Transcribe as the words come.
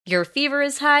Your fever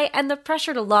is high and the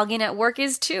pressure to log in at work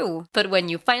is too. But when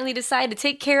you finally decide to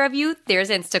take care of you, there's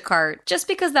Instacart. Just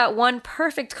because that one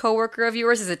perfect coworker of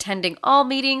yours is attending all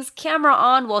meetings, camera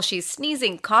on while she's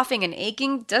sneezing, coughing, and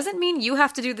aching, doesn't mean you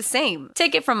have to do the same.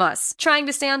 Take it from us. Trying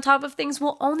to stay on top of things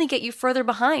will only get you further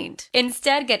behind.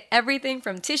 Instead, get everything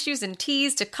from tissues and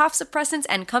teas to cough suppressants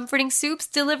and comforting soups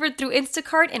delivered through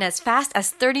Instacart in as fast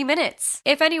as 30 minutes.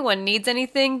 If anyone needs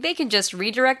anything, they can just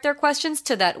redirect their questions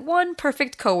to that one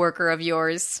perfect coworker of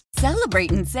yours.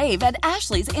 Celebrate and save at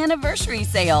Ashley's Anniversary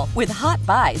Sale. With Hot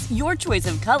Buys, your choice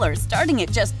of colors starting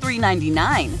at just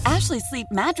 $3.99. Ashley Sleep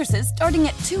mattresses starting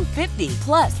at $2.50.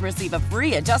 Plus, receive a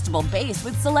free adjustable base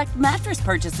with select mattress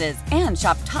purchases. And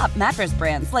shop top mattress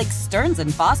brands like Stearns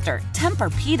 & Foster,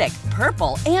 Tempur-Pedic,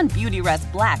 Purple, and Beautyrest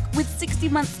Black with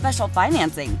 60-month special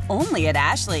financing. Only at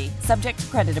Ashley. Subject to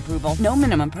credit approval. No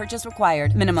minimum purchase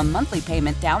required. Minimum monthly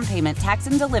payment, down payment, tax,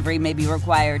 and delivery may be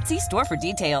required. See store for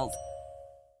details.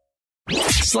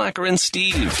 Slacker and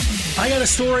Steve. I got a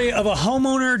story of a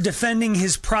homeowner defending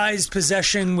his prized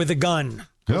possession with a gun.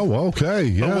 Oh, well, okay,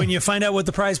 yeah. But when you find out what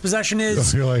the prized possession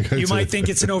is, you might think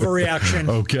it's an overreaction.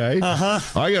 Okay. Uh-huh.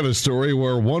 I got a story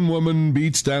where one woman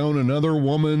beats down another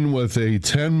woman with a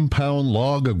 10-pound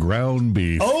log of ground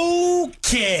beef.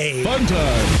 Okay. Fun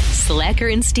time. Slacker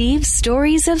and Steve's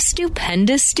stories of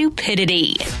stupendous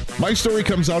stupidity. My story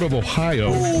comes out of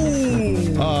Ohio.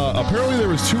 Apparently there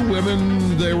was two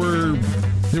women. They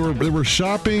were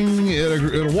shopping at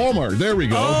a Walmart. There we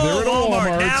go. Oh, they're at a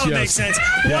Walmart. Now it makes sense.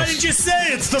 Why didn't you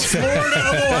say it's the Florida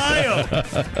of Ohio?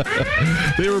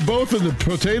 They were both in the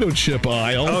potato chip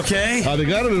aisle. Okay. They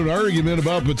got into an argument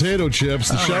about potato chips.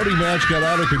 The shouting match got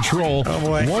out of control. Oh,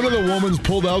 boy. One of the women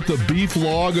pulled out the beef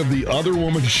log of the other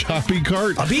woman's shopping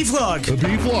cart. A beef log? A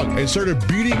beef log. And started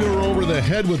beating her over the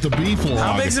head with the beef log.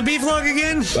 How big's a beef log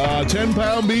again?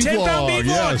 10-pound beef log. 10-pound beef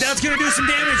log. Yes. That's going to do some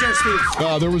damage there, Steve.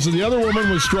 The other woman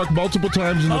was struck multiple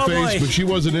times in the face, boy. but she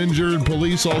wasn't injured.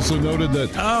 Police also noted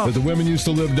that the women used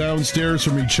to live downstairs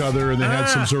from each other, and they had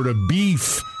some sort of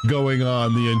beef going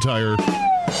on the entire.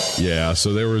 Yeah,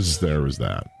 so there was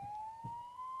that.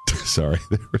 Sorry,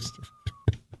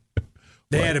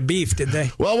 They had a beef, did they?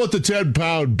 Well, with the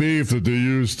 10-pound beef that they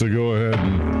used to go ahead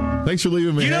and. Thanks for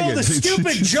leaving me hanging. The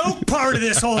stupid joke part of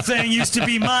this whole thing used to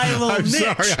be my little I'm niche.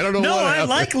 sorry, I don't know No, what I happened.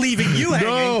 like leaving you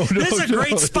hanging. This is a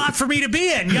great spot for me to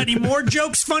be in. You got any more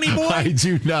jokes, funny boy? I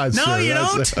do not, No, sir. you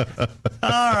don't?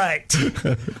 All right.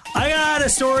 I got a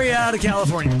story out of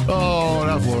California. Oh,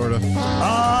 not Florida.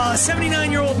 A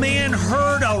 79-year-old man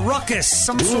heard a ruckus,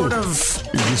 some sort of.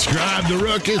 You described the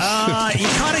ruckus. He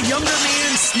caught a younger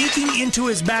man sneaking into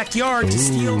his backyard to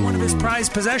steal one of his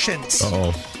prized possessions.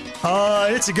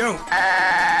 It's a goat.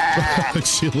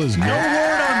 Sheila's No goat.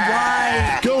 word on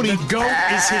why Goaty. the goat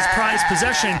is his prized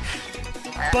possession.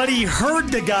 But he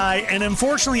heard the guy, and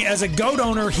unfortunately, as a goat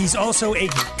owner, he's also a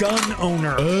gun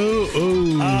owner.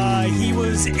 He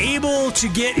was able to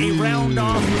get a round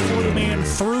off before the man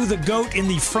threw the goat in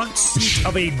the front seat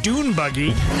of a dune buggy.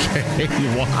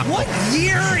 Wow. What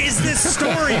year is this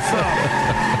story from?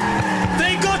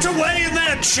 They got away in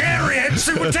their chariots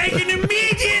and were taken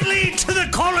immediately to the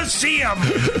Colosseum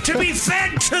to be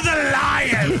fed to the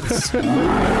lions. What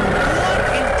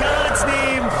in God's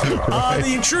name?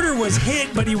 The intruder was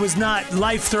hit, but he was not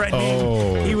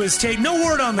life-threatening. He was taken. No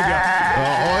word on the goat.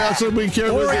 That's what we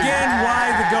care Or about. again,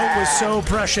 why the goat was so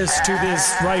precious to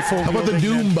this rifle. How about the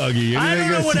Doom Buggy? I don't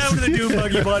know what happened to the Doom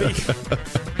Buggy, buddy.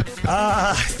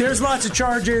 There's lots of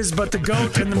charges, but the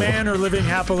goat and the man are living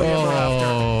happily ever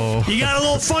after. You got a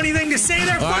little funny thing to say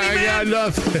there, funny man? I got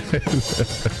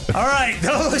nothing. All right,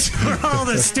 those are all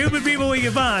the stupid people we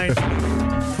can find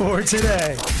for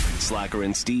today. Slacker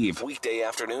and Steve, weekday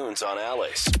afternoons on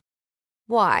Alice.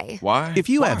 Why? Why? If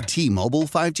you have T-Mobile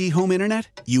 5G home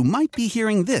internet, you might be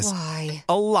hearing this Why?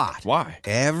 a lot. Why?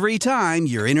 Every time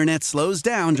your internet slows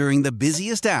down during the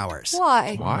busiest hours.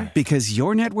 Why? Why? Because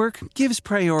your network gives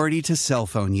priority to cell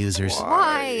phone users.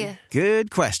 Why?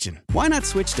 Good question. Why not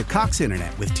switch to Cox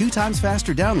Internet with 2 times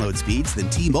faster download speeds than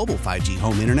T-Mobile 5G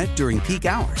home internet during peak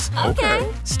hours? Okay.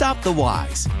 Stop the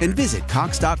whys and visit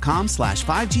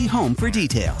cox.com/5G home for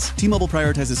details. T-Mobile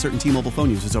prioritizes certain T-Mobile phone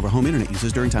users over home internet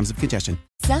users during times of congestion.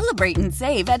 Celebrate and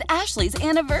save at Ashley's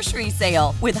Anniversary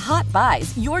Sale. With Hot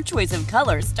Buys, your choice of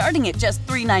colors starting at just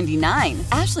 $3.99.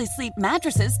 Ashley Sleep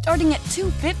mattresses starting at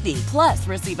 $2.50. Plus,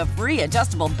 receive a free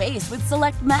adjustable base with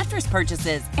select mattress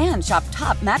purchases. And shop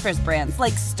top mattress brands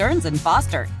like Stearns &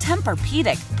 Foster,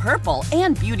 Tempur-Pedic, Purple,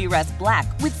 and Beautyrest Black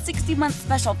with 60-month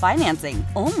special financing.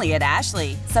 Only at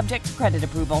Ashley. Subject to credit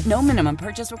approval. No minimum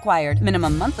purchase required.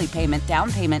 Minimum monthly payment,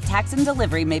 down payment, tax, and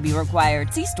delivery may be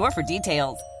required. See store for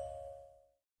details.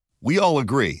 We all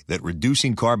agree that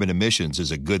reducing carbon emissions is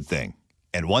a good thing.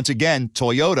 And once again,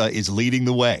 Toyota is leading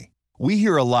the way. We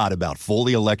hear a lot about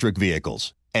fully electric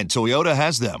vehicles, and Toyota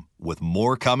has them, with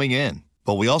more coming in.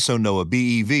 But we also know a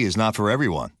BEV is not for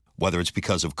everyone, whether it's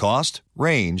because of cost,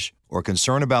 range, or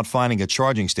concern about finding a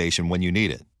charging station when you need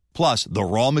it. Plus, the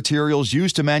raw materials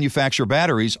used to manufacture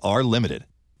batteries are limited.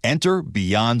 Enter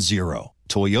Beyond Zero,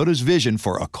 Toyota's vision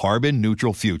for a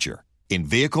carbon-neutral future. In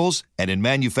vehicles and in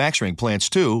manufacturing plants,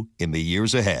 too, in the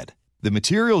years ahead. The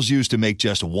materials used to make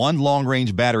just one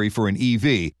long-range battery for an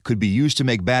EV could be used to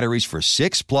make batteries for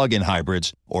 6 plug-in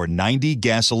hybrids or 90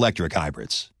 gas-electric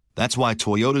hybrids. That's why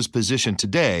Toyota's position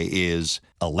today is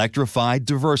electrified,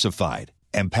 diversified,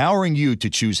 empowering you to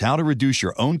choose how to reduce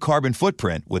your own carbon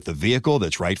footprint with the vehicle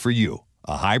that's right for you,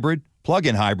 a hybrid,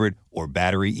 plug-in hybrid, or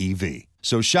battery EV.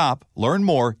 So shop, learn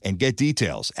more, and get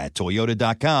details at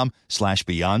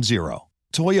toyota.com/beyond zero.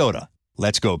 Toyota,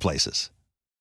 let's go places.